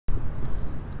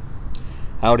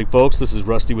Howdy folks, this is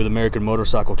Rusty with American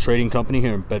Motorcycle Trading Company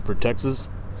here in Bedford, Texas.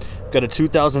 We've got a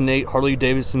 2008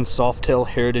 Harley-Davidson Softail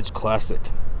Heritage Classic.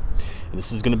 And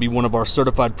this is going to be one of our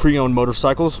certified pre-owned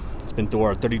motorcycles. It's been through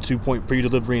our 32-point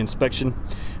pre-delivery inspection.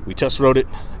 We test rode it,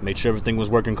 made sure everything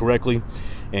was working correctly,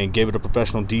 and gave it a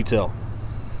professional detail.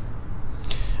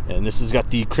 And this has got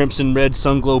the crimson red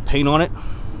Sunglow paint on it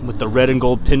with the red and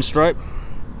gold pinstripe.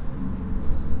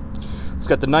 It's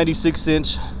got the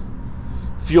 96-inch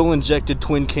fuel injected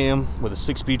twin cam with a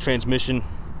 6-speed transmission.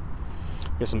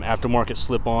 Got some aftermarket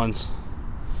slip-ons,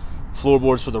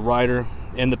 floorboards for the rider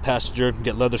and the passenger.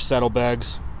 Got leather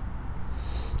saddlebags.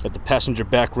 Got the passenger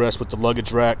backrest with the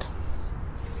luggage rack.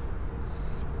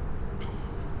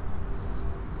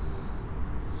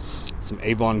 Some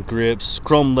Avon grips,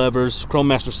 chrome levers, chrome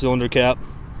master cylinder cap.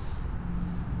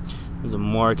 There's a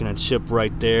mark and a chip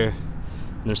right there.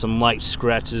 And there's some light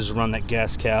scratches around that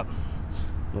gas cap.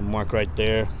 Little mark right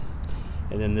there,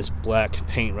 and then this black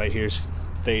paint right here is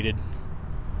faded.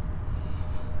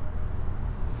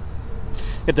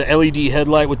 Got the LED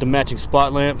headlight with the matching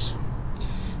spot lamps,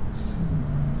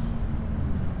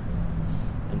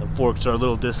 and the forks are a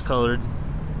little discolored.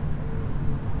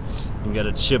 You got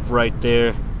a chip right there,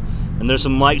 and there's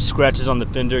some light scratches on the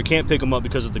fender. Can't pick them up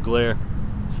because of the glare.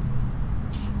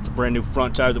 It's a brand new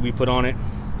front tire that we put on it.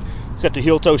 It's got the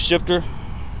heel toe shifter.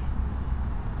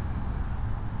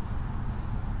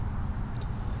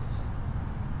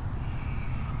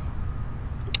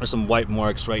 There's some white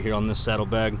marks right here on this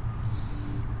saddlebag.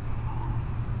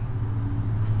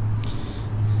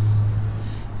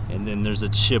 And then there's a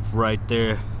chip right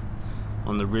there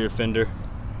on the rear fender.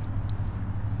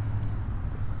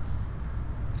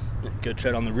 Good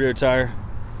tread on the rear tire.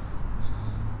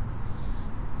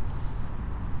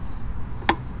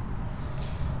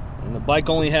 And the bike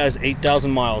only has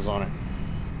 8,000 miles on it.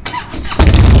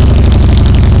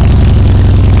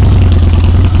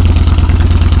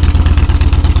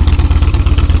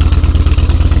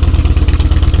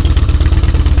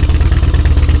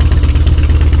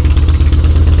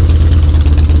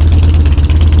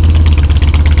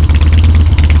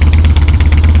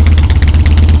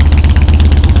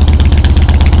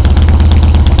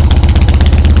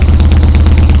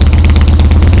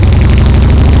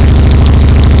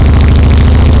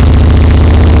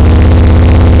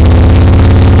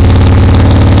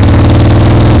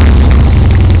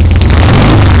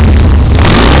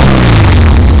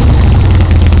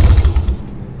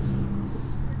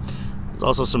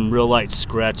 There's also some real light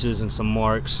scratches and some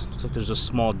marks. Looks like there's a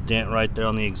small dent right there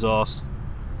on the exhaust.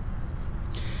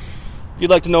 If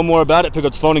you'd like to know more about it, pick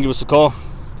up the phone and give us a call.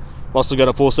 We've also got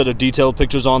a full set of detailed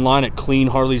pictures online at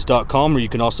cleanharleys.com, where you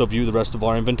can also view the rest of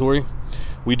our inventory.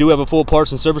 We do have a full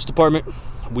parts and service department.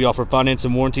 We offer finance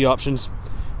and warranty options.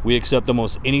 We accept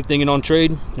almost anything and on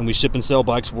trade, and we ship and sell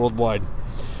bikes worldwide.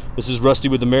 This is Rusty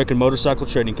with American Motorcycle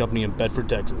Trading Company in Bedford,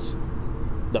 Texas.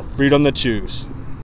 The freedom to choose.